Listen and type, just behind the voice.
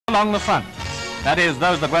along the front. That is,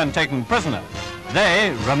 those that weren't taken prisoner.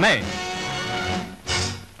 They remain.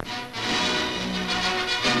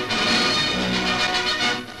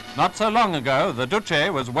 Not so long ago, the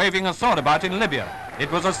Duce was waving a sword about in Libya.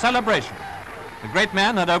 It was a celebration. The great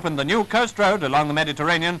man had opened the new coast road along the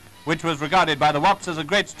Mediterranean, which was regarded by the Wops as a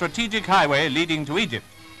great strategic highway leading to Egypt.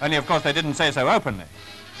 Only, of course, they didn't say so openly.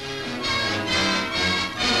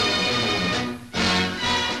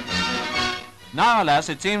 Now, alas,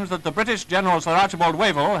 it seems that the British General Sir Archibald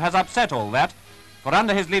Wavell has upset all that, for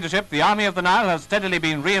under his leadership the army of the Nile has steadily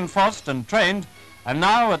been reinforced and trained, and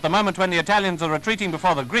now, at the moment when the Italians are retreating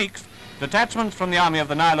before the Greeks, detachments from the army of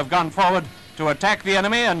the Nile have gone forward to attack the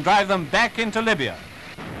enemy and drive them back into Libya.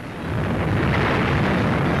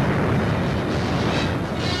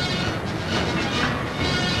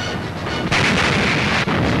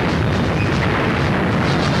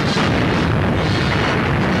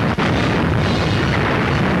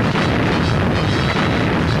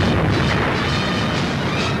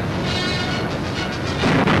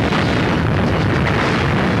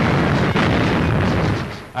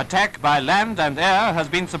 Attack by land and air has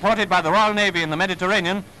been supported by the Royal Navy in the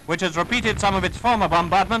Mediterranean, which has repeated some of its former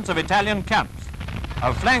bombardments of Italian camps.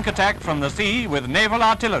 A flank attack from the sea with naval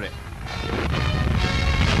artillery.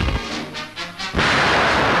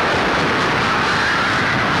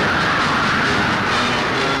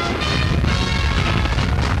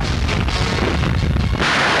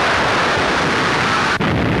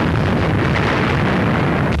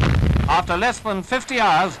 After less than 50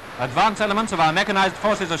 hours, advance elements of our mechanized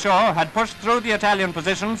forces ashore had pushed through the Italian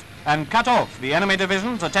positions and cut off the enemy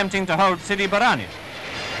divisions attempting to hold Sidi Barrani.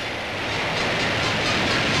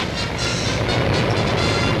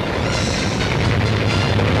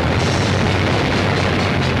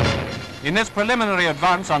 In this preliminary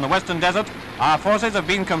advance on the Western Desert, our forces have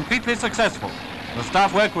been completely successful. The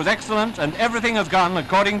staff work was excellent and everything has gone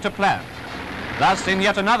according to plan. Thus, in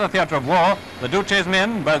yet another theatre of war, the Duce's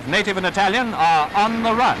men, both native and Italian, are on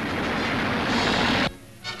the run.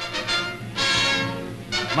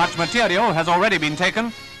 Much material has already been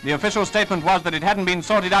taken. The official statement was that it hadn't been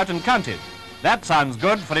sorted out and counted. That sounds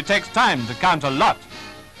good, for it takes time to count a lot.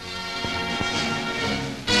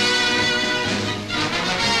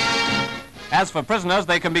 As for prisoners,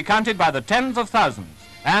 they can be counted by the tens of thousands,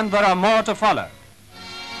 and there are more to follow.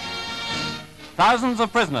 Thousands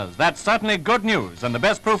of prisoners, that's certainly good news and the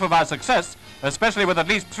best proof of our success, especially with at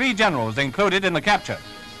least 3 generals included in the capture.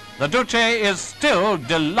 The Duce is still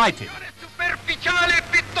delighted.